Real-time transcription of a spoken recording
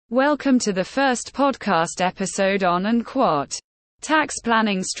Welcome to the first podcast episode on Unquote. Tax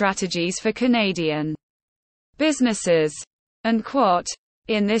planning strategies for Canadian businesses. Unquote.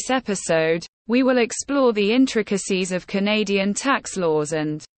 In this episode, we will explore the intricacies of Canadian tax laws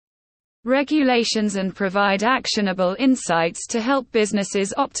and regulations and provide actionable insights to help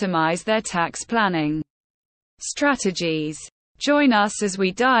businesses optimize their tax planning strategies. Join us as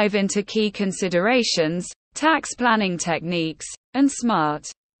we dive into key considerations, tax planning techniques, and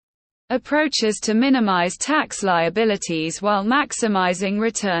smart approaches to minimize tax liabilities while maximizing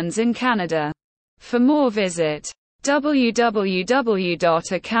returns in Canada. For more, visit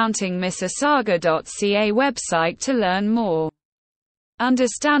www.accountingmississauga.ca website to learn more.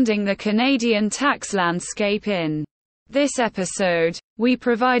 Understanding the Canadian tax landscape. In this episode, we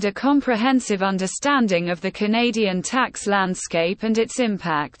provide a comprehensive understanding of the Canadian tax landscape and its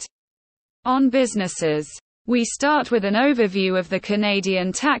impact on businesses. We start with an overview of the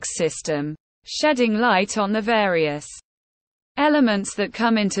Canadian tax system, shedding light on the various elements that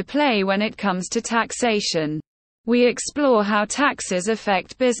come into play when it comes to taxation. We explore how taxes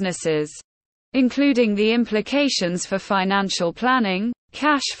affect businesses, including the implications for financial planning,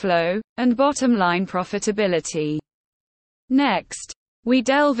 cash flow, and bottom-line profitability. Next, we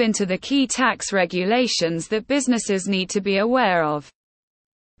delve into the key tax regulations that businesses need to be aware of.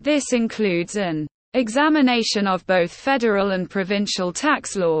 This includes an examination of both federal and provincial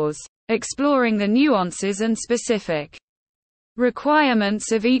tax laws, exploring the nuances and specific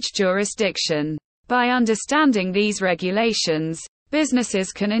requirements of each jurisdiction. By understanding these regulations,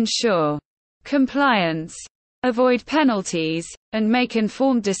 businesses can ensure compliance, avoid penalties, and make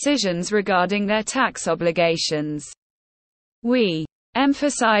informed decisions regarding their tax obligations. We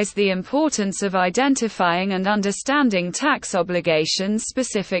emphasize the importance of identifying and understanding tax obligations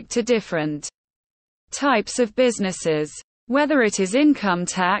specific to different types of businesses, whether it is income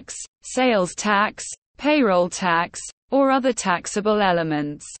tax, sales tax, payroll tax, or other taxable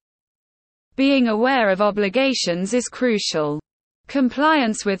elements. Being aware of obligations is crucial.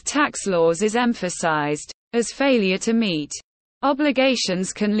 Compliance with tax laws is emphasized, as failure to meet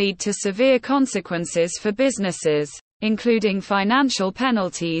obligations can lead to severe consequences for businesses, including financial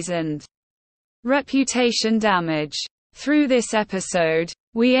penalties and reputation damage. Through this episode,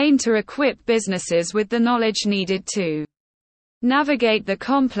 we aim to equip businesses with the knowledge needed to navigate the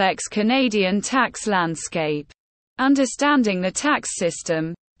complex Canadian tax landscape. Understanding the tax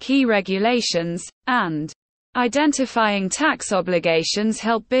system, key regulations, and identifying tax obligations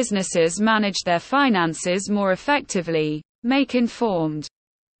help businesses manage their finances more effectively, make informed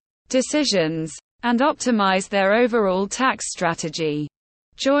decisions, and optimize their overall tax strategy.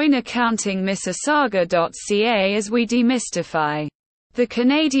 Join accountingmississauga.ca as we demystify the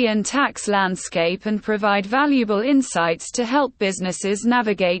Canadian tax landscape and provide valuable insights to help businesses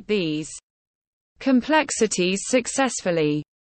navigate these complexities successfully.